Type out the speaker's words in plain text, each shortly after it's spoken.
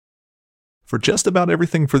for just about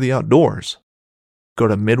everything for the outdoors. Go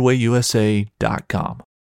to MidwayUSA.com.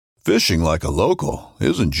 Fishing like a local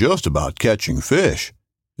isn't just about catching fish.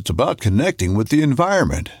 It's about connecting with the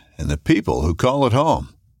environment and the people who call it home.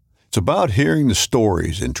 It's about hearing the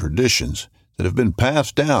stories and traditions that have been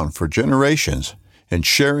passed down for generations and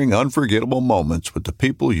sharing unforgettable moments with the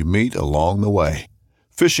people you meet along the way.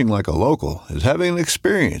 Fishing like a local is having an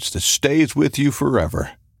experience that stays with you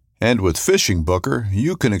forever. And with Fishing Booker,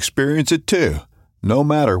 you can experience it too, no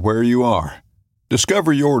matter where you are.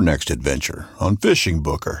 Discover your next adventure on Fishing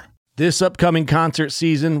Booker. This upcoming concert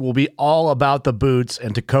season will be all about the boots,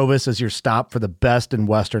 and Tecovas is your stop for the best in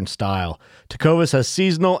Western style. Tecovas has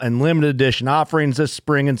seasonal and limited edition offerings this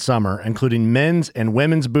spring and summer, including men's and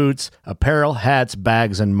women's boots, apparel, hats,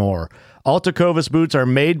 bags, and more. All Tecovas boots are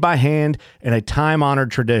made by hand in a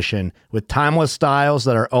time-honored tradition with timeless styles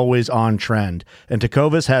that are always on trend. And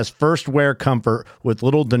Tecovas has first wear comfort with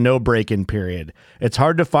little to no break-in period. It's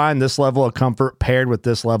hard to find this level of comfort paired with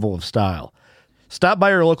this level of style. Stop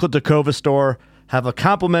by your local Tecovas store, have a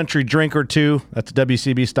complimentary drink or two, that's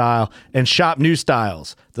WCB style, and shop new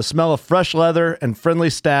styles. The smell of fresh leather and friendly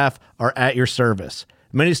staff are at your service.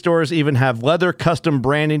 Many stores even have leather custom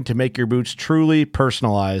branding to make your boots truly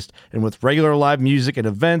personalized. And with regular live music and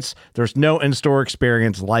events, there's no in-store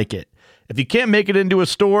experience like it. If you can't make it into a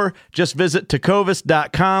store, just visit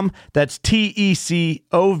tecovas.com. That's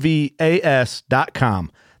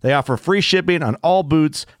TECOVAS.com. They offer free shipping on all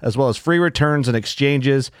boots, as well as free returns and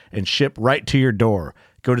exchanges, and ship right to your door.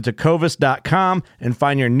 Go to tecovas.com and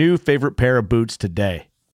find your new favorite pair of boots today.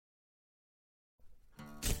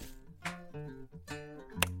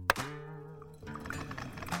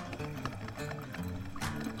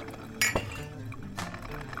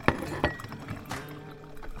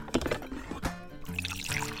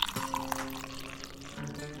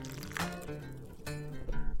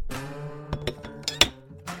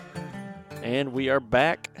 And we are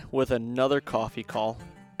back with another coffee call,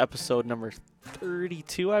 episode number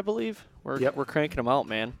 32, I believe. We're cranking them out,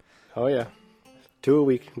 man. Oh, yeah. 2 a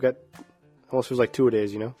week. We've got almost feels like 2 a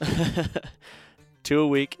days, you know? 2 a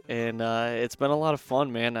week, and it's been a lot of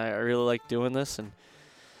fun, man. I really like doing this, and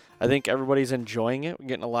I think everybody's enjoying it. We're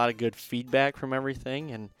getting a lot of good feedback from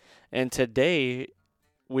everything, and today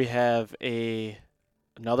we have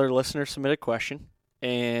another listener submitted question,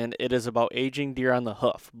 and it is about aging deer on the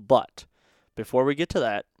hoof. But before we get to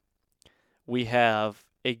that, we have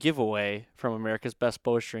a giveaway from America's Best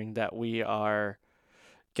Bowstring that we are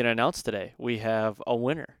going to announce today. We have a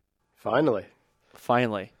winner. Finally.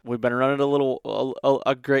 We've been running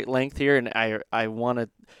a great length here, and I want to,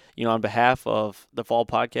 on behalf of the Fall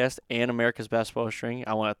Podcast and America's Best Bowstring,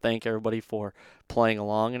 I want to thank everybody for playing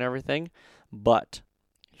along and everything. But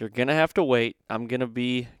you're going to have to wait. I'm going to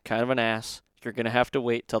be kind of an ass. You're going to have to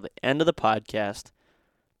wait till the end of the podcast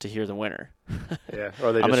to hear the winner. Yeah,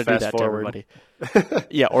 or they I'm just gonna fast do that forward. to everybody.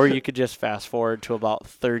 Yeah, or you could just fast forward to about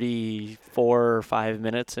 34 or 5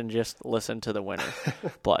 minutes and just listen to the winner.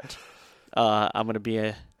 But I'm going to be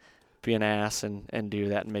an ass and do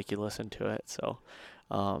that and make you listen to it. So,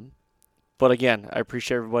 but again, I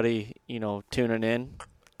appreciate everybody, tuning in,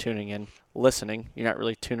 listening. You're not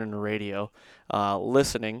really tuning to radio,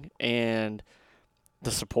 listening, and the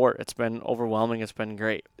support. It's been overwhelming. It's been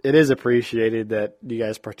great. It is appreciated that you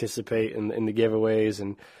guys participate in the giveaways,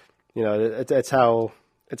 and it's how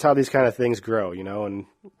these kind of things grow. And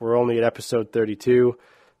we're only at episode 32.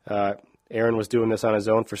 Aaron was doing this on his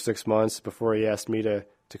own for 6 months before he asked me to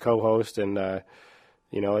co-host, and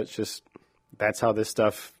it's just that's how this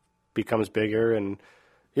stuff becomes bigger. And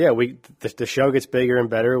yeah, the show gets bigger and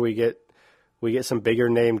better. We get some bigger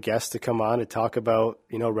name guests to come on to talk about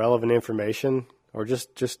relevant information. Or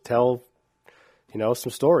just tell,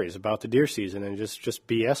 some stories about the deer season and just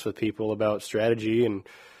BS with people about strategy. And,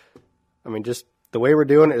 just the way we're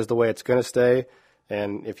doing it is the way it's going to stay.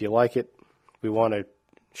 And if you like it, we want to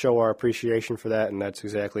show our appreciation for that, and that's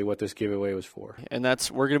exactly what this giveaway was for. And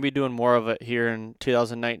we're going to be doing more of it here in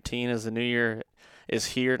 2019 as the new year is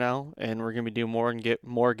here now, and we're going to be doing more and get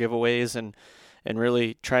more giveaways and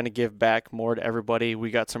really trying to give back more to everybody.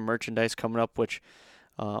 We got some merchandise coming up, which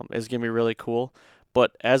is going to be really cool.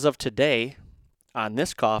 But as of today, on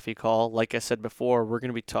this coffee call, like I said before, we're going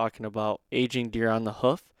to be talking about aging deer on the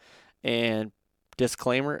hoof. And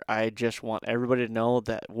disclaimer, I just want everybody to know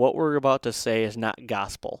that what we're about to say is not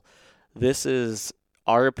gospel. This is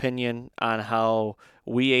our opinion on how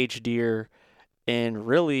we age deer and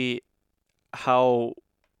really how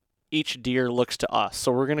each deer looks to us.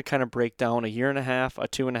 So we're going to kind of break down a 1.5 years, a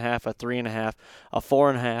 2.5, a 3.5, a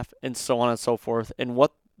 4.5, and so on and so forth, and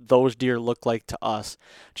what those deer look like to us,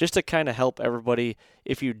 just to kind of help everybody,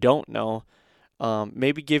 if you don't know,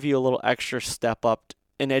 maybe give you a little extra step up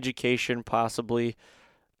in education, possibly,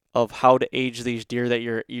 of how to age these deer that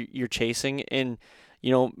you're chasing. And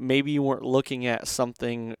maybe you weren't looking at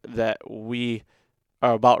something that we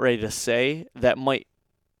are about ready to say that might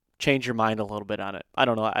change your mind a little bit on it. I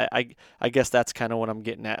don't know. I guess that's kind of what I'm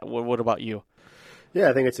getting at. What about you? Yeah,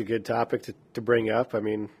 I think it's a good topic to bring up. I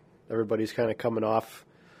mean, everybody's kind of coming off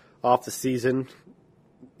the season,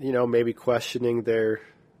 maybe questioning their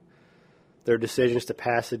decisions to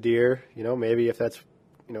pass a deer. Maybe if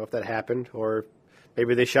that happened, or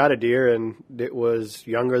maybe they shot a deer and it was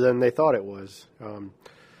younger than they thought it was.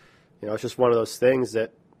 It's just one of those things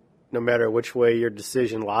that no matter which way your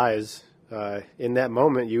decision lies, in that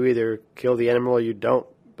moment, you either kill the animal or you don't.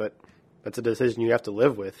 But that's a decision you have to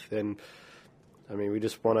live with. And, I mean, we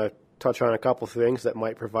just want to touch on a couple things that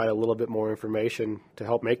might provide a little bit more information to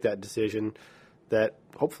help make that decision that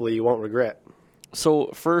hopefully you won't regret.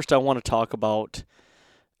 So first I want to talk about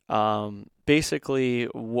basically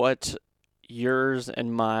what yours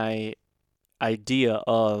and my idea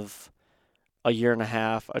of a year and a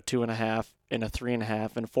half, a 2.5, and a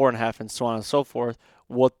 3.5, and 4.5, and so on and so forth,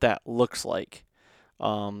 what that looks like.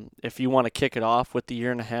 If you want to kick it off with the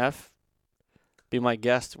year and a half, be my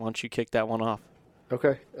guest. Why don't you kick that one off?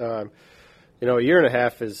 Okay. A year and a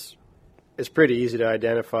half is pretty easy to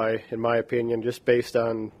identify, in my opinion, just based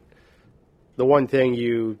on the one thing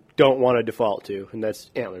you don't want to default to, and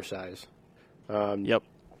that's antler size. Yep.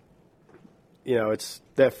 It's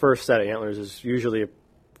that first set of antlers is usually a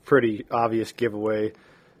pretty obvious giveaway,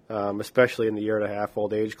 especially in the year and a half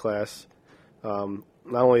old age class.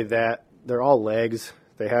 Not only that, they're all legs.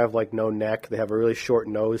 They have no neck. They have a really short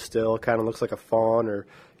nose still. Kind of looks like a fawn or,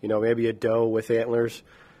 maybe a doe with antlers.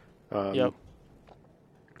 Yep.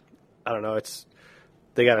 I don't know.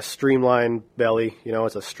 They got a streamlined belly.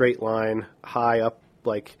 It's a straight line high up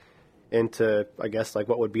into, I guess,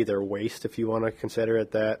 what would be their waist if you want to consider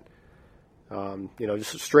it that.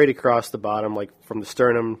 Just straight across the bottom, from the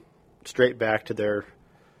sternum straight back to their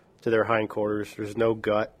hindquarters. There's no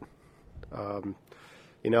gut. And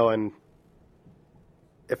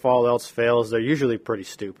if all else fails, they're usually pretty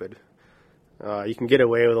stupid. You can get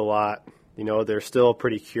away with a lot. They're still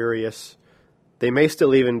pretty curious. They may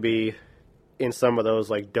still even be in some of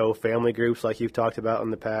those doe family groups like you've talked about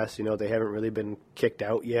in the past. They haven't really been kicked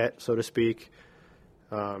out yet, so to speak.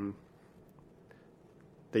 They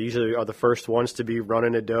usually are the first ones to be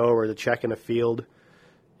running a doe or to check in a field.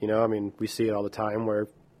 We see it all the time where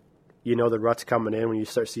the rut's coming in when you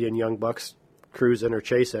start seeing young bucks cruising or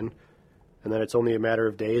chasing, and then it's only a matter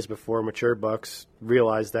of days before mature bucks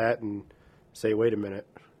realize that and say, wait a minute.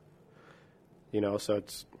 So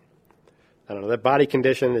it's, I don't know, that body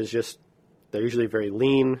condition is just, they're usually very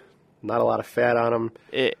lean, not a lot of fat on them.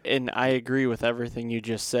 And I agree with everything you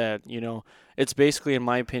just said. It's basically, in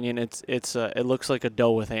my opinion, it looks like a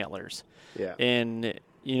doe with antlers. Yeah. And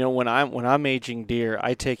when I'm aging deer,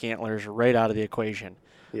 I take antlers right out of the equation.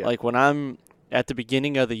 Yeah. When I'm at the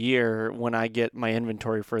beginning of the year, when I get my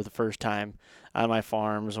inventory for the first time on my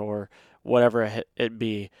farms or whatever it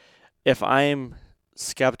be, if I'm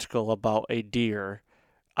skeptical about a deer,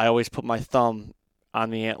 I always put my thumb on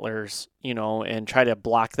the antlers, and try to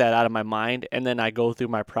block that out of my mind, and then I go through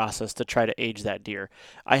my process to try to age that deer.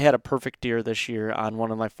 I had a perfect deer this year on one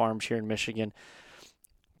of my farms here in Michigan.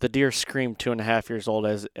 The deer screamed 2.5 years old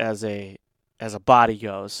as a body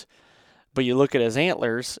goes, but you look at his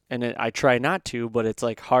antlers, and I try not to, but it's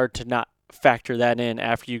hard to not factor that in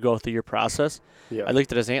after you go through your process. Yeah. I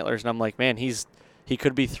looked at his antlers, and I'm like, man, he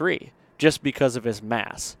could be 3 just because of his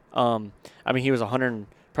mass. He was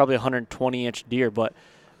probably 120-inch deer, but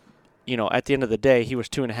at the end of the day, he was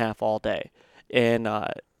 2.5 all day. And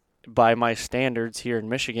by my standards here in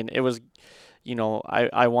Michigan, it was,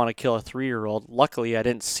 I want to kill a 3-year-old. Luckily, I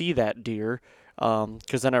didn't see that deer,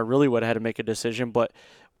 because then I really would have had to make a decision. But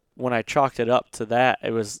when I chalked it up to that,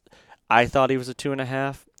 I thought he was a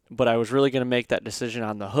 2.5, but I was really going to make that decision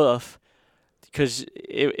on the hoof because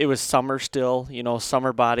it was summer still,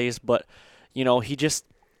 summer bodies. But, he just,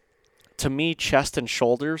 to me, chest and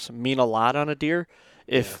shoulders mean a lot on a deer.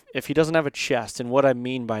 If he doesn't have a chest, and what I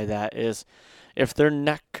mean by that is if their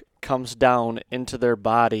neck comes down into their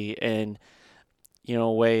body and,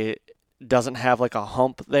 doesn't have a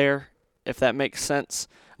hump there, if that makes sense.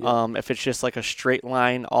 Yeah. If it's just a straight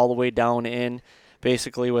line all the way down in,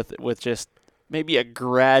 basically with just maybe a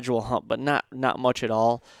gradual hump, but not much at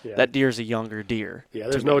all. Yeah. That deer's a younger deer. Yeah,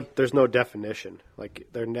 there's no definition.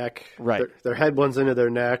 Their neck, right? Their head blends into their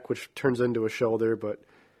neck, which turns into a shoulder, but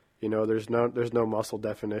there's no muscle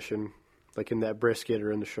definition in that brisket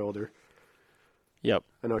or in the shoulder. Yep.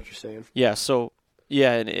 I know what you're saying. Yeah. So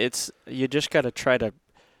Yeah, and you just got to try to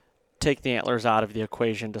take the antlers out of the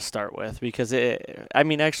equation to start with, because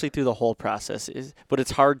actually through the whole process but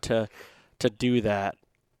it's hard to do that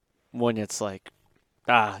when it's like,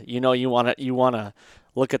 you want to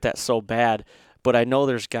look at that so bad. But I know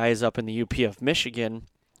there's guys up in the UP of Michigan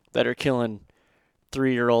that are killing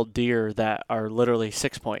 3-year-old deer that are literally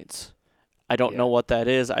 6 points. I don't know what that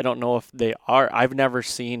is. I don't know if they are. I've never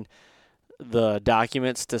seen the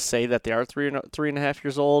documents to say that they are 3.5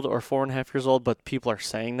 years old or 4.5 years old, but people are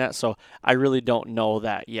saying that, so I really don't know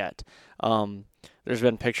that yet. There's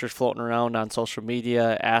been pictures floating around on social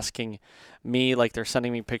media asking me, like they're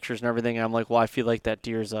sending me pictures and everything, and I'm like, well, I feel like that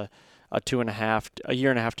deer's a 1.5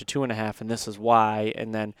 years to 2.5, and this is why.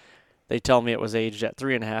 And then they tell me it was aged at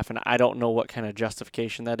 3.5, and I don't know what kind of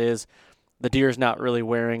justification that is. The deer's not really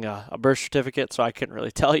wearing a birth certificate, so I couldn't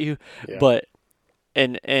really tell you. Yeah. But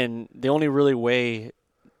and the only really way,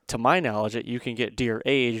 to my knowledge, that you can get deer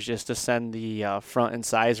aged is to send the front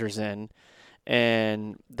incisors in,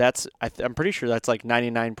 and I'm pretty sure that's like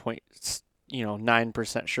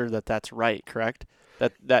 99.9% sure that's right. Correct?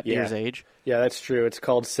 That deer's age. Yeah, that's true. It's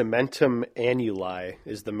called cementum annuli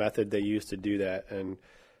is the method they use to do that, and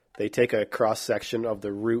they take a cross section of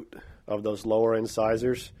the root of those lower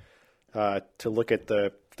incisors to look at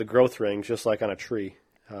the growth rings, just like on a tree.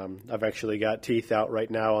 I've actually got teeth out right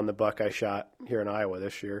now on the buck I shot here in Iowa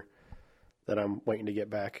this year that I'm waiting to get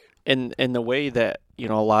back. And the way that,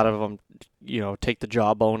 a lot of them, take the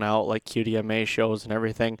jawbone out like QDMA shows and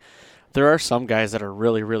everything, there are some guys that are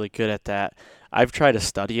really, really good at that. I've tried to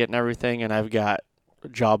study it and everything, and I've got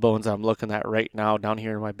jawbones I'm looking at right now down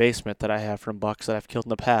here in my basement that I have from bucks that I've killed in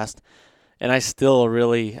the past. And I still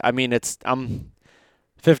really, I'm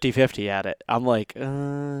 50-50 at it. I'm like,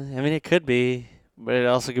 it could be, but it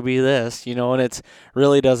also could be this, and it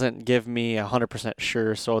really doesn't give me 100%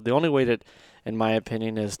 sure. So the only way to, in my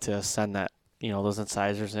opinion, is to send that, those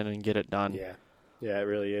incisors in and get it done. Yeah, it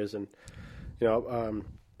really is. And,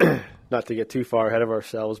 not to get too far ahead of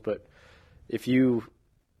ourselves, but if you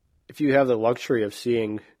have the luxury of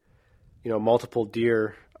seeing, multiple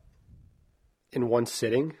deer in one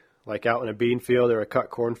sitting, like out in a bean field or a cut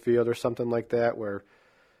corn field or something like that, where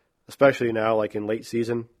especially now, like in late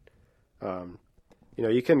season,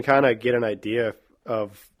 you can kind of get an idea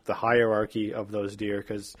of the hierarchy of those deer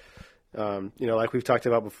because, like we've talked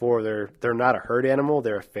about before, they're not a herd animal,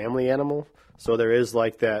 they're a family animal. So there is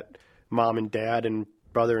like that mom and dad and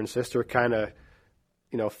brother and sister kind of,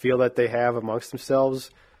 feel that they have amongst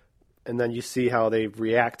themselves. And then you see how they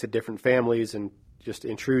react to different families and just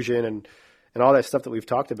intrusion and all that stuff that we've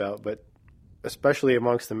talked about. But especially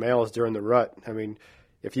amongst the males during the rut,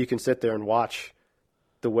 if you can sit there and watch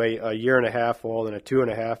the way a 1.5-year-old and a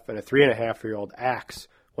 2.5 and a 3.5-year-old acts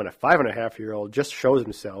when a 5.5-year-old just shows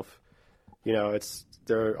himself,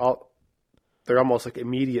 they're almost like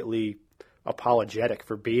immediately apologetic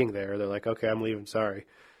for being there. They're like, okay, I'm leaving. Sorry.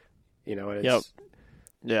 Yep.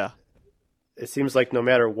 Yeah. It seems like no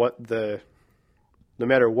matter what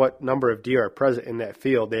number of deer are present in that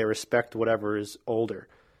field, they respect whatever is older,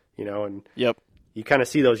 and yep. You kind of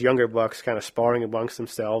see those younger bucks kind of sparring amongst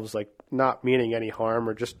themselves, like not meaning any harm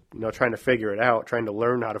or just, trying to figure it out, trying to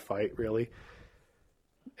learn how to fight, really.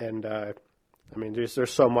 And,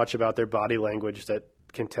 there's so much about their body language that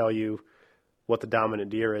can tell you what the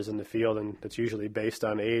dominant deer is in the field, and it's usually based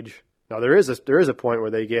on age. Now, there is a point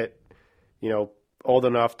where they get, old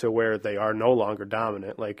enough to where they are no longer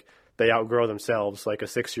dominant, like they outgrow themselves, like a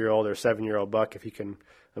 6-year-old or 7-year-old buck, if you can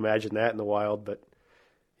imagine that in the wild. But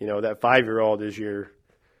that 5-year-old is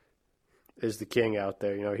the king out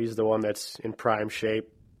there. He's the one that's in prime shape.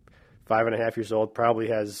 5.5 years old, probably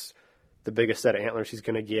has the biggest set of antlers he's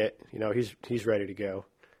going to get. He's ready to go.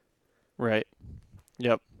 Right.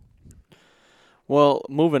 Yep. Well,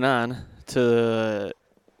 moving on to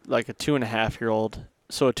like a 2.5-year-old.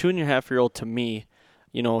 So a 2.5-year-old to me,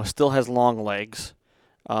 still has long legs.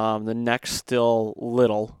 The neck's still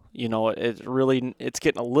little. It's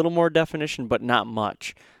getting a little more definition, but not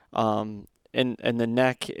much. And the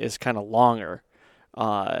neck is kind of longer.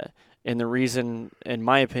 And the reason, in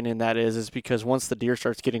my opinion, that is because once the deer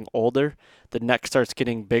starts getting older, the neck starts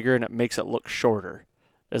getting bigger and it makes it look shorter.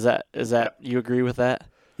 Is that you agree with that?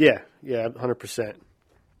 Yeah, 100%.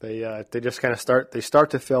 They just kind of start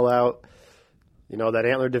to fill out. That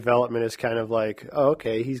antler development is kind of like, oh,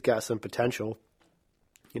 okay, he's got some potential.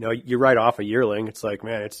 You write off a yearling, it's like,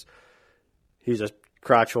 man, he's a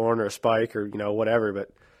crotch horn or a spike or, whatever.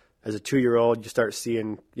 But as a 2-year-old, you start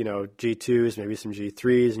seeing, G2s, maybe some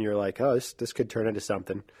G3s, and you're like, oh, this could turn into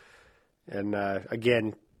something. And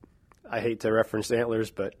again, I hate to reference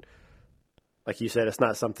antlers, but like you said, it's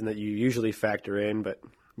not something that you usually factor in, but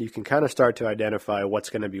you can kind of start to identify what's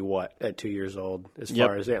going to be what at 2 years old as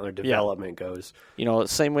far as antler development goes. You know,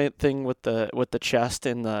 same thing with the chest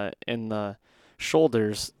and the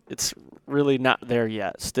shoulders. It's really not there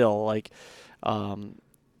yet. Still, like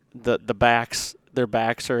the backs, their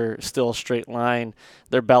backs are still a straight line.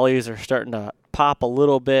 Their bellies are starting to pop a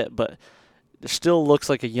little bit, but it still looks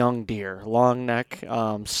like a young deer. Long neck,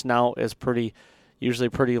 snout is usually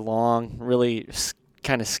pretty long, really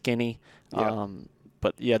kind of skinny. Yeah.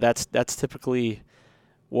 But yeah, that's typically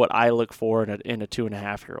what I look for in a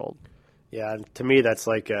 2.5-year-old. Yeah, to me that's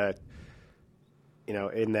like in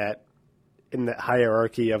that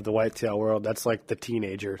hierarchy of the whitetail world, that's like the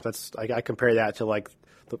teenager. That's I compare that to like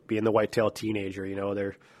being the whitetail teenager. You know,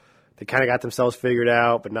 they kind of got themselves figured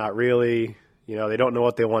out, but not really. You know, they don't know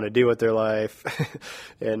what they want to do with their life,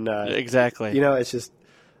 and exactly. You know, it's just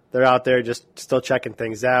they're out there just still checking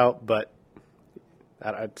things out. But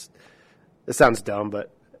it sounds dumb,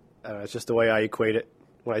 but it's just the way I equate it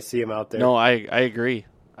when I see them out there. No, I agree.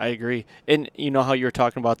 I agree. And you know how you were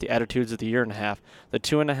talking about the attitudes of the 1.5 years? The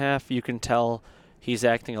 2.5, you can tell he's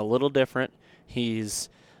acting a little different. He's,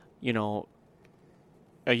 you know,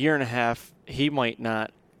 a 1.5 years, he might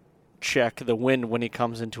not check the wind when he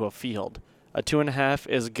comes into a field. A 2.5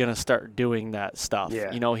 is going to start doing that stuff.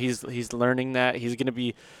 Yeah. You know, he's learning that. He's going to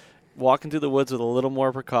be walking through the woods with a little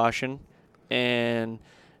more precaution, and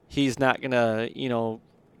he's not going to, you know,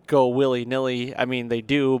 go willy-nilly. I mean, they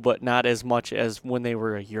do, but not as much as when they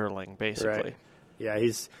were a yearling, basically. Right. Yeah,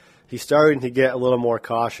 he's starting to get a little more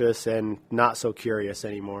cautious and not so curious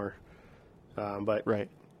anymore. But right.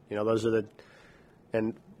 You know, those are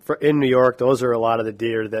in New York, those are a lot of the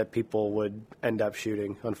deer that people would end up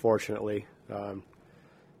shooting, unfortunately,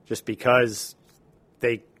 just because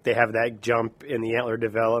they have that jump in the antler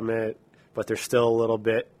development, but they're still a little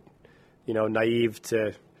bit, you know, naive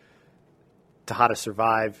to how to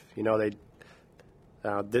survive. You know,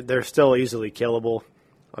 they're still easily killable,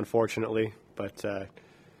 unfortunately. But I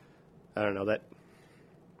don't know, that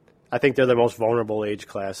I think they're the most vulnerable age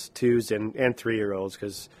class, 2s and 3-year-olds,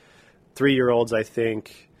 because 3-year-olds, I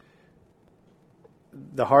think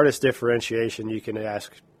the hardest differentiation you can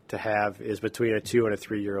ask to have is between a 2 and a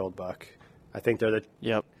 3-year-old buck. I think they're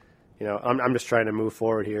Yep. You know, I'm just trying to move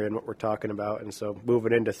forward here in what we're talking about, and so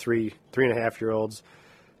moving into 3.5-year-olds,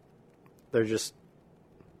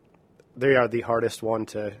 they are the hardest one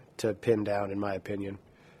to pin down, in my opinion.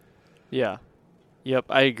 Yeah. Yep,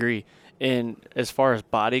 I agree. And as far as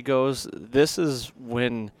body goes, this is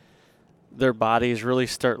when their bodies really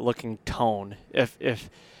start looking toned. If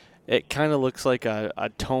it kind of looks like a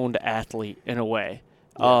toned athlete in a way.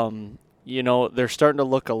 Yeah. You know, they're starting to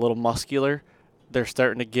look a little muscular. They're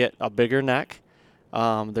starting to get a bigger neck.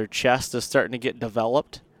 Their chest is starting to get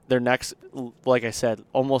developed. Their necks, like I said,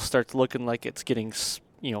 almost starts looking like it's getting,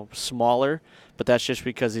 you know, smaller, but that's just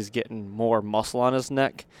because he's getting more muscle on his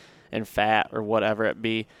neck and fat or whatever it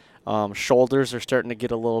be. Shoulders are starting to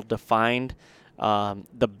get a little defined.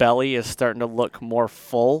 The belly is starting to look more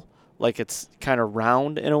full, like it's kind of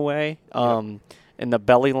round in a way. And the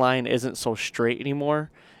belly line isn't so straight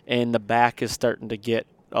anymore, and the back is starting to get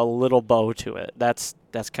a little bow to it. That's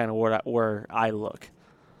kind of where I look.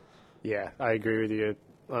 Yeah, I agree with you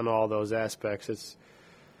on all those aspects. It's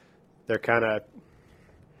like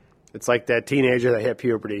that teenager that hit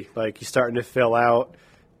puberty. Like, he's starting to fill out.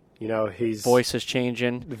 You know, the voice is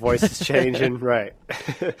changing, right?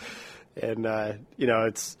 And you know,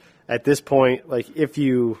 it's at this point, like, if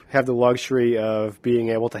you have the luxury of being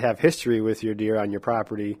able to have history with your deer on your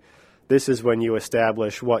property, this is when you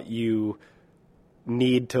establish what you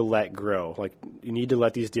need to let grow. Like, you need to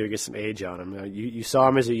let these deer get some age on them. You saw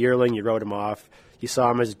him as a yearling, you wrote him off. You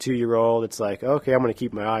saw him as a 2-year-old, it's like, okay, I'm going to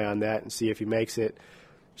keep my eye on that and see if he makes it.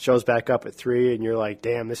 Shows back up at 3, and you're like,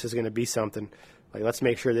 damn, this is going to be something. Like, let's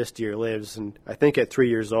make sure this deer lives. And I think at 3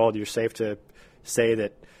 years old, you're safe to say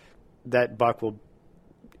that buck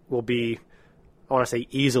will be, I want to say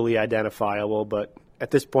easily identifiable, but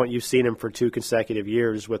at this point you've seen him for 2 consecutive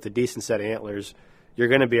years with a decent set of antlers. You're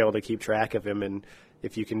going to be able to keep track of him, and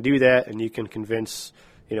if you can do that and you can convince,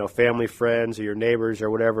 you know, family, friends, or your neighbors, or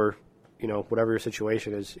whatever, you know, whatever your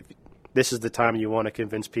situation is, this is the time you want to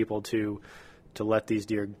convince people to let these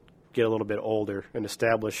deer get a little bit older and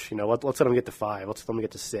establish, you know, let's let them get to 5, let's let them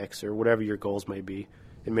get to 6, or whatever your goals may be.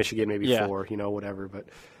 In Michigan, maybe 4, you know, whatever. But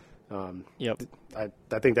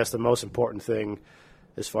I think that's the most important thing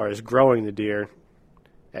as far as growing the deer.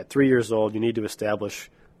 At 3 years old, you need to establish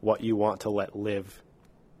what you want to let live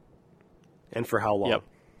and for how long.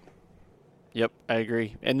 Yep, I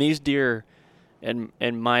agree. And these deer,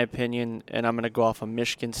 in my opinion, and I'm going to go off a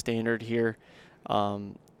Michigan standard here,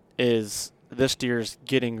 is this deer's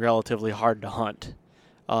getting relatively hard to hunt.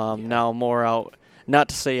 Now more out, not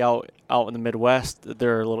to say out in the Midwest,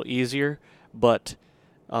 they're a little easier, but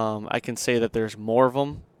I can say that there's more of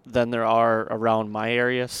them than there are around my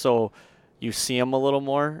area, so you see them a little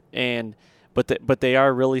more, but they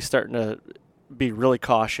are really starting to be really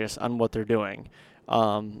cautious on what they're doing.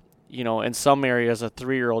 In some areas, a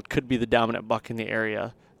 3-year-old could be the dominant buck in the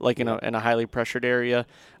area, like in a highly pressured area.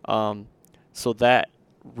 So that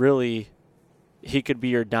really, he could be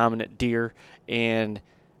your dominant deer, and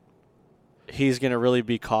he's going to really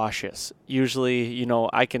be cautious. Usually,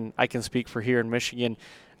 I can speak for here in Michigan,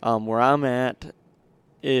 where I'm at,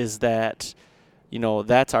 is that,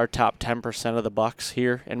 that's our top 10% of the bucks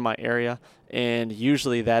here in my area, and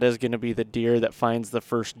usually that is going to be the deer that finds the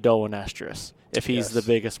first doe in estrus, if he's the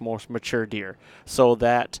biggest, most mature deer. So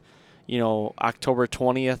that, October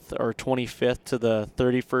 20th or 25th to the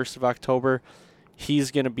 31st of October,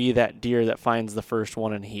 he's going to be that deer that finds the first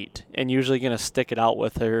one in heat, and usually going to stick it out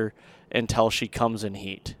with her until she comes in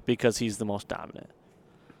heat, because he's the most dominant.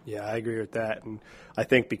 Yeah, I agree with that. And I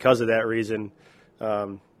think because of that reason,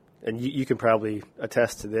 and you can probably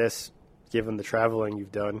attest to this, given the traveling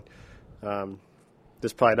you've done,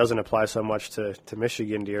 this probably doesn't apply so much to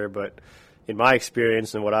Michigan deer, but in my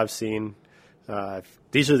experience and what I've seen,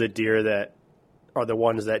 these are the deer that are the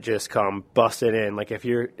ones that just come busting in. Like if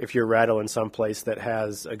you're rattling someplace that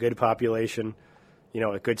has a good population,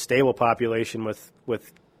 a good stable population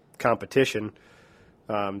with competition,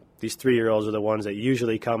 these 3-year-olds are the ones that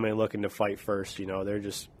usually come in looking to fight first. They're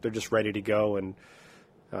just ready to go, and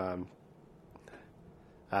I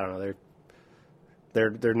don't know,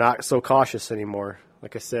 they're not so cautious anymore.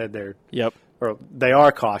 Like I said, they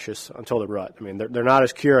are cautious until the rut. I mean, they're not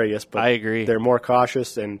as curious, but I agree. They're more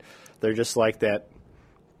cautious, and they're just like that.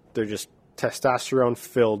 They're just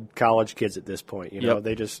testosterone-filled college kids at this point.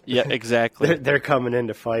 They just exactly. They're coming in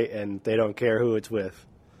to fight, and they don't care who it's with.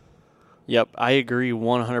 Yep, I agree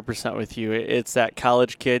 100% with you. It's that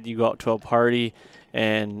college kid. You go out to a party,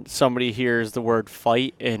 and somebody hears the word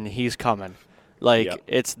fight, and he's coming.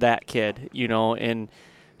 It's that kid, and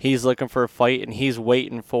he's looking for a fight, and he's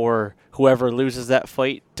waiting for whoever loses that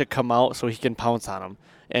fight to come out so he can pounce on him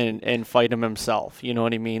and fight him himself. You know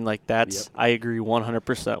what I mean? I agree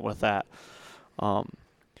 100% with that.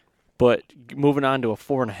 But moving on to a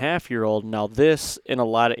 4.5-year-old, now this in a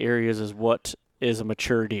lot of areas is what is a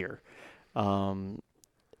mature deer.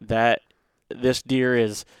 That this deer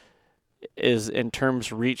is in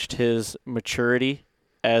terms reached his maturity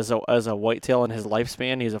as a whitetail in his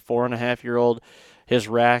lifespan. He's a 4.5-year-old. His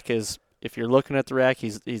rack is, if you're looking at the rack,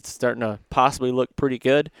 he's starting to possibly look pretty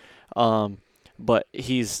good. But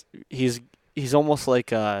he's almost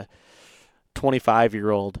like a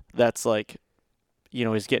 25-year-old. That's like,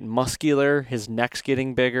 he's getting muscular. His neck's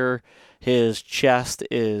getting bigger. His chest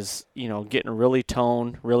is, getting really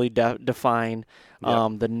toned, really defined.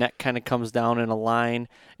 Yep. The neck kind of comes down in a line,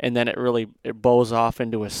 and then it bows off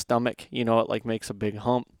into his stomach. It makes a big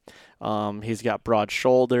hump. He's got broad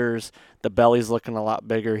shoulders. The belly's looking a lot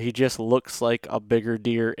bigger. He just looks like a bigger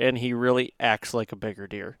deer, and he really acts like a bigger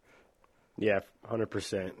deer. Yeah,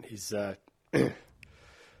 100%. He's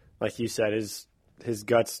like you said, his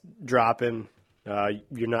guts dropping.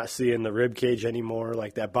 You're not seeing the rib cage anymore.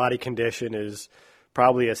 Like, that body condition is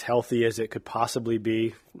probably as healthy as it could possibly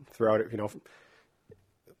be throughout it,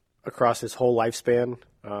 across his whole lifespan.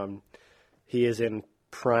 He is in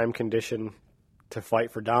prime condition to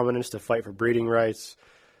fight for dominance, to fight for breeding rights,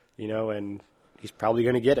 and he's probably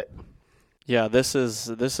going to get it. Yeah, this is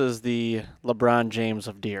the LeBron James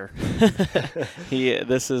of deer.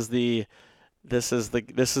 This is the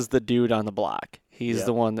dude on the block. He's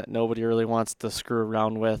the one that nobody really wants to screw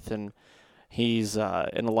around with, and he's in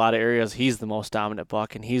a lot of areas he's the most dominant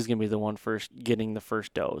buck, and he's gonna be the one first getting the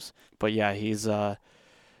first does. But yeah, he's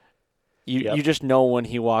you just know when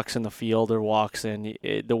he walks in the field or walks in,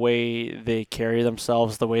 the way they carry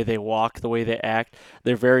themselves, the way they walk, the way they act.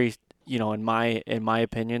 They're very, in my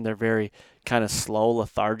opinion, they're very kind of slow,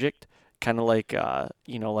 lethargic, kind of like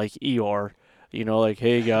like Eeyore. Like,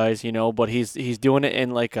 hey guys, but he's doing it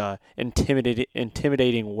in like a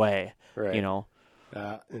intimidating way, right.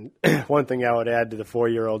 And one thing I would add to the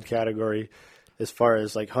 4-year-old category, as far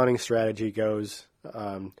as like hunting strategy goes,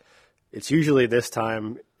 it's usually this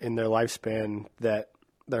time in their lifespan that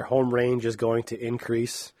their home range is going to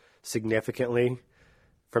increase significantly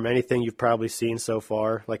from anything you've probably seen so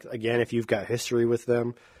far. Like, again, if you've got history with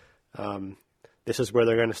them, This is where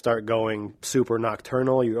they're going to start going super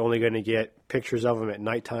nocturnal. You're only going to get pictures of them at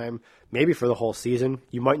nighttime, maybe for the whole season.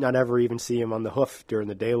 You might not ever even see them on the hoof during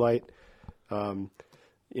the daylight.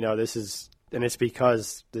 It's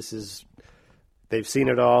because they've seen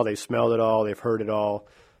it all, they've smelled it all, they've heard it all,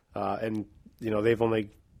 and they've only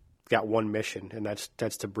got one mission, and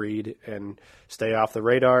that's to breed and stay off the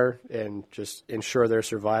radar and just ensure their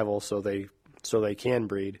survival so they can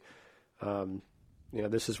breed.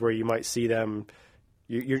 This is where you might see them.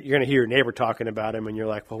 You're going to hear your neighbor talking about him, and you're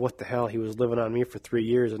like, well, what the hell? He was living on me for 3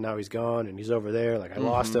 years, and now he's gone, and he's over there. Like, I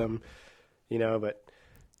lost him, but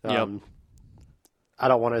I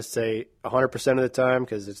don't want to say 100% of the time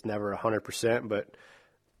because it's never 100%, but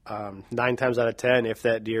 9 times out of 10, if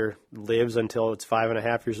that deer lives until it's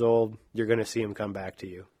 5.5 years old, you're going to see him come back to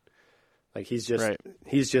you. Like, he's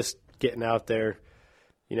just getting out there.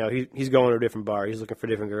 He's going to a different bar. He's looking for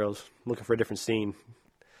different girls, looking for a different scene.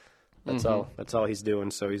 That's all. That's all he's doing.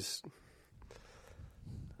 So I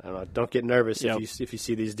don't know. Don't get nervous if you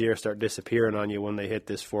see these deer start disappearing on you when they hit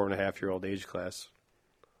this 4.5-year-old age class.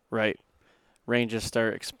 Right. Ranges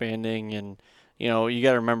start expanding, and you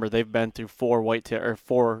got to remember they've been through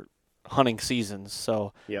 4 hunting seasons,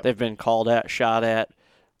 so they've been called at, shot at.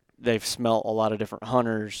 They've smelt a lot of different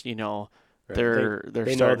hunters. Right.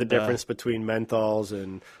 They know the difference between menthols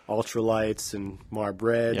and ultralights and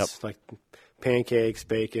Marbreds, like pancakes,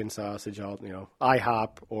 bacon, sausage, IHOP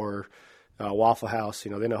or Waffle House.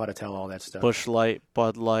 They know how to tell all that stuff. Busch Light,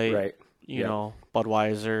 Bud Light, right?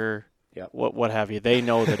 Budweiser. Yep. What have you? They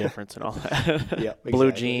know the difference and all that. Yep, exactly.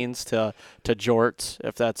 Blue jeans to jorts,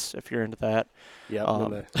 if you're into that. Yeah,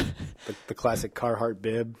 the classic Carhartt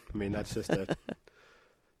bib. I mean, that's just a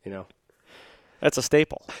that's a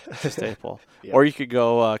staple. It's a staple. Yep. Or you could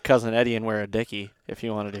go Cousin Eddie and wear a dickie if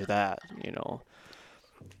you want to do that.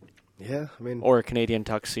 Yeah, I mean, or a Canadian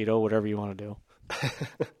tuxedo, whatever you want to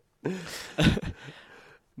do.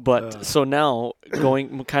 But so now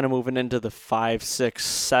kind of moving into the 5, 6,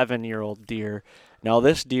 7-year-old deer. Now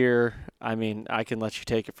this deer, I mean, I can let you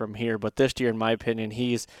take it from here, but this deer, in my opinion,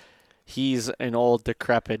 he's an old,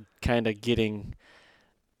 decrepit, kind of getting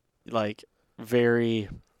like very,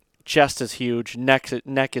 chest is huge, neck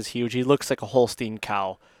is huge. He looks like a Holstein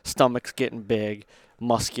cow. Stomach's getting big,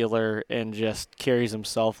 muscular, and just carries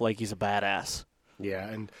himself like he's a badass. Yeah,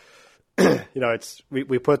 and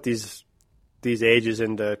we put these ages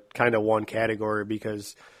into kind of one category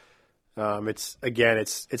because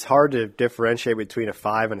it's hard to differentiate between a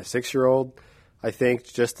 5 and a 6-year-old. I think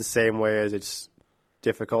just the same way as it's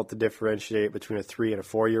difficult to differentiate between a 3 and a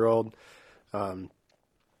 4-year-old.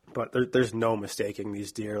 But there's no mistaking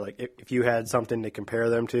these deer. Like if you had something to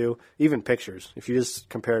compare them to, even pictures, if you just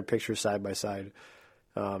compared pictures side by side,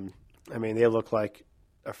 they look like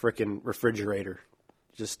a freaking refrigerator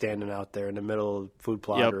just standing out there in the middle of the food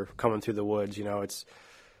plot or coming through the woods.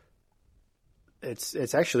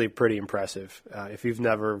 It's actually pretty impressive. If you've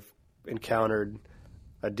never encountered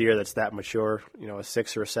a deer that's that mature, a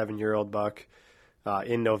 6 or a 7-year-old buck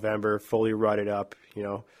in November, fully rutted up,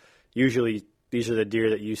 usually these are the deer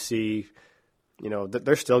that you see,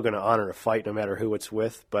 they're still going to honor a fight no matter who it's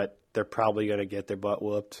with, but they're probably going to get their butt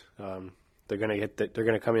whooped. They're going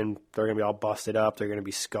to come in, they're going to be all busted up. They're going to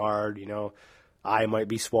be scarred, eye might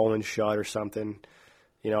be swollen shut or something,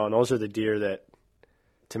 and those are the deer that,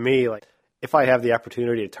 to me, like, if I have the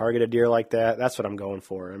opportunity to target a deer like that, that's what I'm going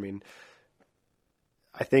for. I mean,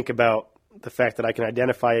 I think about the fact that I can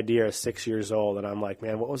identify a deer at 6 years old, and I'm like,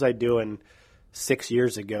 man, what was I doing 6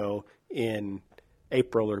 years ago in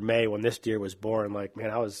April or May when this deer was born? Like, man,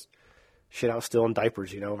 I was still in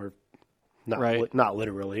diapers, or not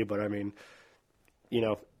literally, but I mean,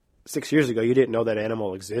 6 years ago, you didn't know that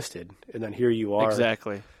animal existed, and then here you are.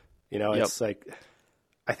 Exactly. It's like,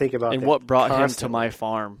 I think about and that what brought constantly. him to my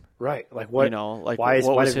farm. Right. Like what? Why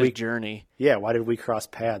was his we, journey? Yeah. Why did we cross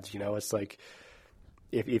paths? It's like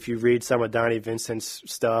if you read some of Donnie Vincent's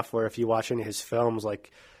stuff, or if you watch any of his films,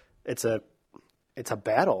 like it's a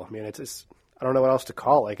battle. I mean, it's I don't know what else to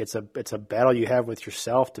call it. Like it's a battle you have with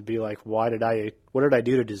yourself to be like, what did I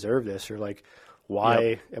do to deserve this? Or like,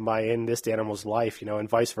 why am I in this animal's life? And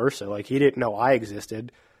vice versa. Like he didn't know I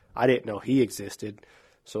existed. I didn't know he existed.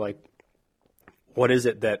 So like, what is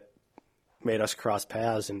it that made us cross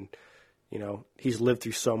paths? And, he's lived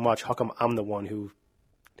through so much. How come I'm the one who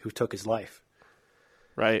took his life?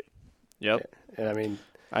 Right. Yep. And I mean,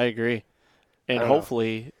 I agree. And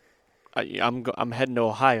hopefully I'm heading to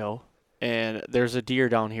Ohio, and there's a deer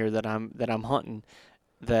down here that I'm hunting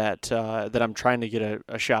that I'm trying to get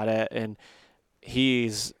a shot at, and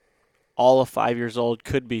he's all of 5 years old,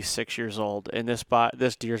 could be 6 years old, and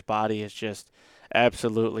this deer's body is just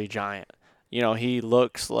absolutely giant. he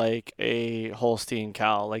looks like a Holstein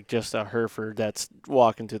cow, like just a Hereford that's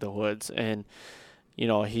walking through the woods. And,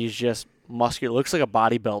 he's just muscular. Looks like a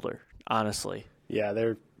bodybuilder, honestly. Yeah,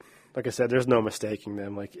 they're, like I said, there's no mistaking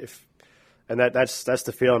them. That's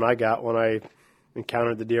the feeling I got when I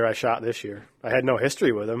encountered the deer I shot this year. I had no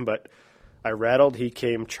history with him, but I rattled. He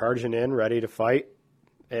came charging in, ready to fight.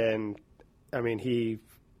 And, I mean,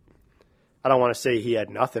 I don't want to say he had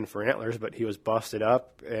nothing for antlers, but he was busted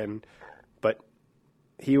up. But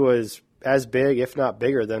he was as big, if not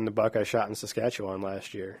bigger, than the buck I shot in Saskatchewan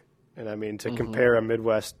last year. And, I mean, to compare a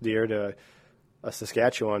Midwest deer to a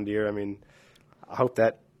Saskatchewan deer, I mean, I hope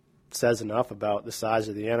that says enough about the size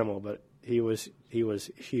of the animal, but he was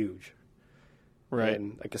huge. Right.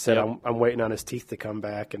 And like I said, I'm waiting on his teeth to come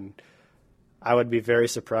back, and I would be very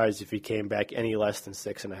surprised if he came back any less than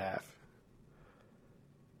 6.5.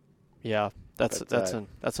 Yeah, that's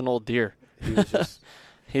an old deer. He was just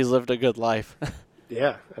he's lived a good life.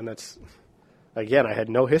 Yeah, and that's, again, I had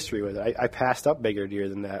no history with it. I passed up bigger deer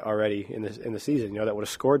than that already in the season. That would have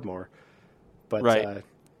scored more. But right.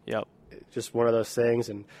 Yep. Just one of those things,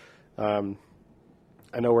 and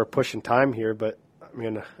I know we're pushing time here, but I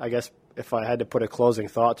mean, I guess if I had to put a closing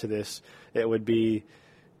thought to this, it would be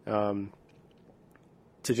to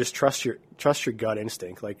just trust your gut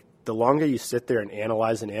instinct. Like, the longer you sit there and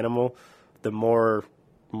analyze an animal, the more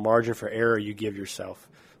margin for error you give yourself.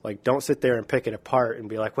 Like, don't sit there and pick it apart and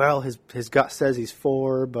be like, well, his gut says he's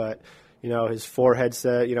 4, but his forehead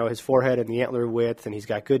his forehead and the antler width, and he's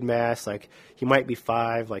got good mass. Like, he might be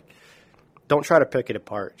 5. Like, don't try to pick it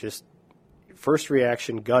apart. Just first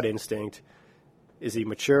reaction, gut instinct. Is he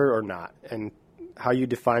mature or not? And how you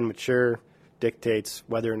define mature dictates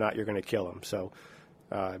whether or not you're going to kill him. So,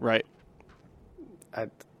 right.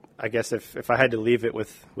 I guess if I had to leave it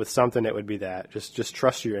with something, it would be that. Just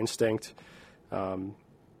trust your instinct. Do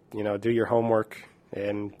your homework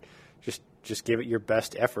and just give it your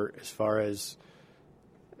best effort as far as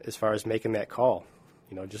making that call.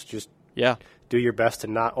 Just do your best to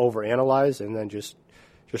not overanalyze, and then just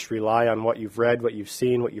rely on what you've read, what you've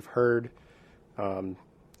seen, what you've heard,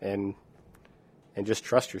 and just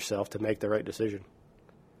trust yourself to make the right decision.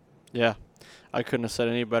 Yeah, I couldn't have said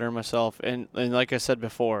any better myself. And like I said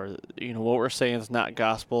before, what we're saying is not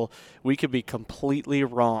gospel. We could be completely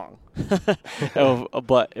wrong,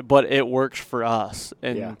 but it works for us,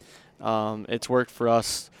 and it's worked for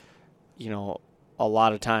us, a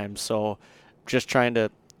lot of times. So just trying to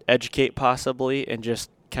educate possibly, and just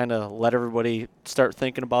kind of let everybody start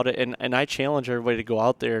thinking about it. And I challenge everybody to go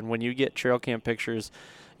out there, and when you get trail cam pictures,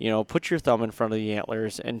 put your thumb in front of the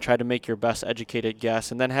antlers and try to make your best educated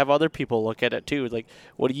guess, and then have other people look at it too. Like,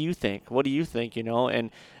 what do you think? What do you think? And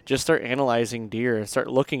just start analyzing deer, and start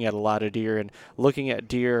looking at a lot of deer, and looking at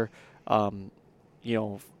deer,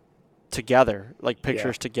 together, like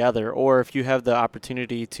pictures together. Or if you have the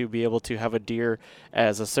opportunity to be able to have a deer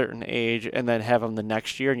as a certain age and then have them the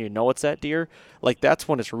next year, and it's that deer, like, that's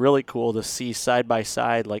when it's really cool to see side by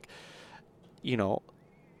side, like,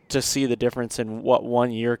 to see the difference in what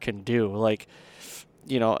 1 year can do. Like,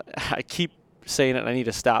 I keep saying it, and I need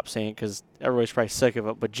to stop saying it because everybody's probably sick of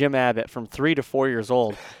it, but Jim Abbott, from 3 to 4 years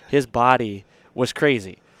old, his body was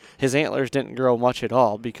crazy. His antlers didn't grow much at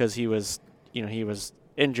all because he was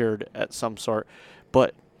injured at some sort,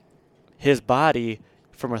 but his body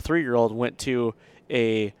from a 3-year-old went to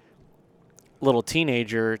a little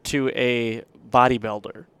teenager to a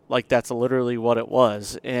bodybuilder. Like, that's literally what it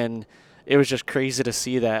was. And it was just crazy to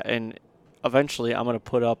see that. And eventually I'm going to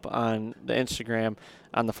put up on the Instagram,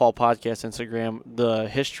 on the Fall Podcast Instagram, the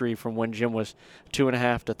history from when Jim was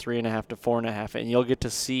 2.5 to 3.5 to 4.5, and you'll get to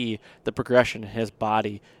see the progression in his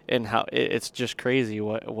body and how it's just crazy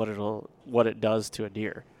what it does to a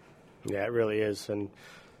deer. Yeah, it really is. And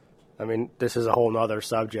I mean, this is a whole nother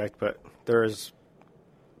subject, but there are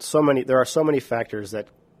so many factors that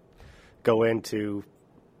go into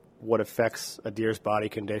what affects a deer's body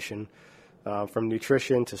condition, from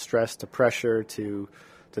nutrition to stress to pressure to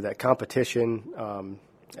that competition,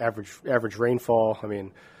 average rainfall. I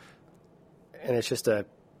mean, and it's just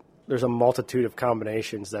there's a multitude of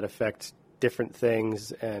combinations that affect different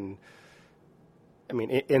things. And I mean,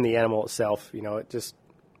 in the animal itself,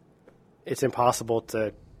 it's impossible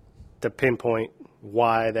to pinpoint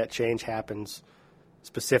why that change happens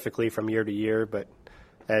specifically from year to year. But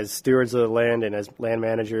as stewards of the land and as land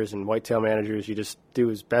managers and whitetail managers, you just do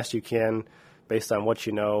as best you can based on what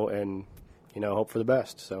you know, and hope for the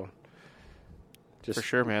best. So, just for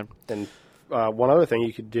sure, man. And one other thing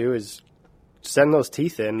you could do is send those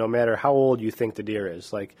teeth in, no matter how old you think the deer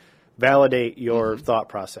is. Like, validate your thought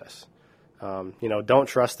process. Don't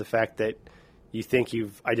trust the fact that you think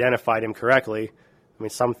you've identified him correctly. I mean,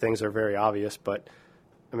 some things are very obvious, but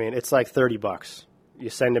I mean, it's like $30. You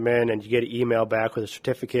send him in and you get an email back with a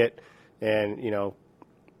certificate and,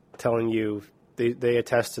 telling you they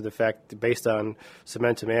attest to the fact that based on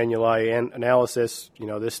cementum annuli and analysis,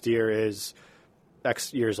 this deer is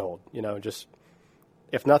X years old. Just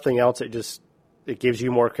if nothing else, it gives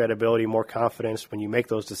you more credibility, more confidence when you make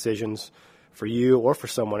those decisions for you or for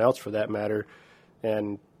someone else for that matter.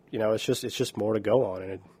 And, it's just more to go on,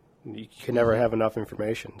 and you can never have enough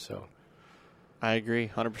information. So I agree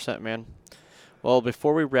 100%, man. Well,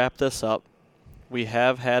 before we wrap this up, we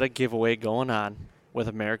have had a giveaway going on with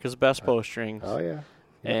America's Best Bowstrings. Oh, yeah.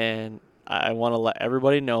 And I want to let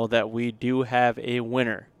everybody know that we do have a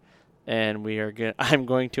winner, and I'm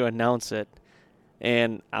going to announce it,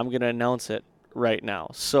 and I'm going to announce it right now.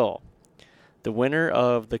 So, the winner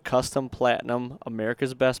of the Custom Platinum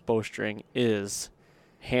America's Best Bowstring is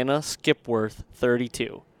Hannah Skipworth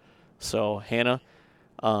 32. So, Hannah,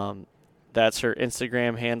 that's her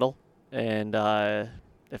Instagram handle, and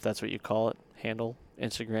if that's what you call it,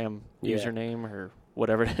 Instagram username or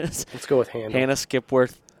whatever it is. Let's go with handle. Hannah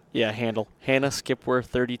Skipworth. Yeah, handle. Hannah Skipworth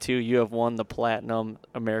 32. You have won the Platinum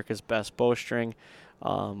America's Best Bowstring.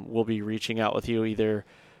 We'll be reaching out with you. Either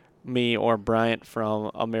me or Bryant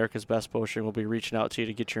from America's Best Bowstring will be reaching out to you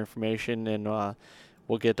to get your information, and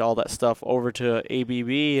we'll get all that stuff over to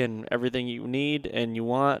ABB and everything you need and you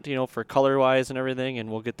want, for color-wise and everything,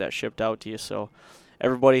 and we'll get that shipped out to you. So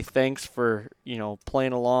everybody, thanks for,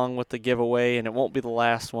 playing along with the giveaway, and it won't be the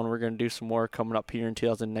last one. We're going to do some more coming up here in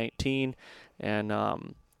 2019, and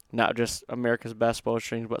not just America's Best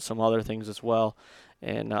Bowstrings, but some other things as well.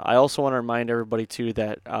 And I also want to remind everybody, too,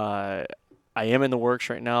 that I am in the works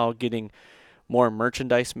right now getting more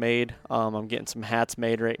merchandise made. I'm getting some hats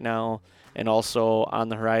made right now, and also on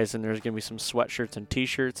the horizon there's going to be some sweatshirts and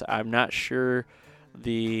T-shirts. I'm not sure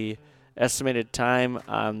the estimated time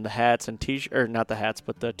on the hats and not the hats,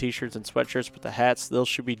 but the T-shirts and sweatshirts, but the hats, those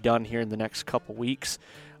should be done here in the next couple weeks.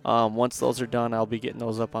 Once those are done, I'll be getting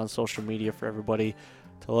those up on social media for everybody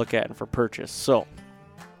to look at and for purchase. So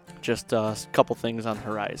just a couple things on the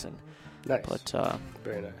horizon. Nice. But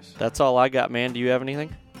very nice. That's all I got, man. Do you have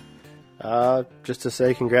anything? Just to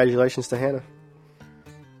say congratulations to Hannah.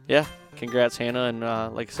 Yeah, congrats, Hannah. And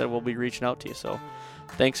like I said, we'll be reaching out to you. So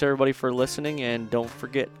thanks, everybody, for listening. And don't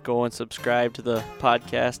forget, go and subscribe to the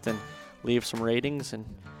podcast and leave some ratings. And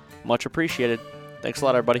much appreciated. Thanks a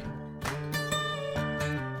lot, everybody.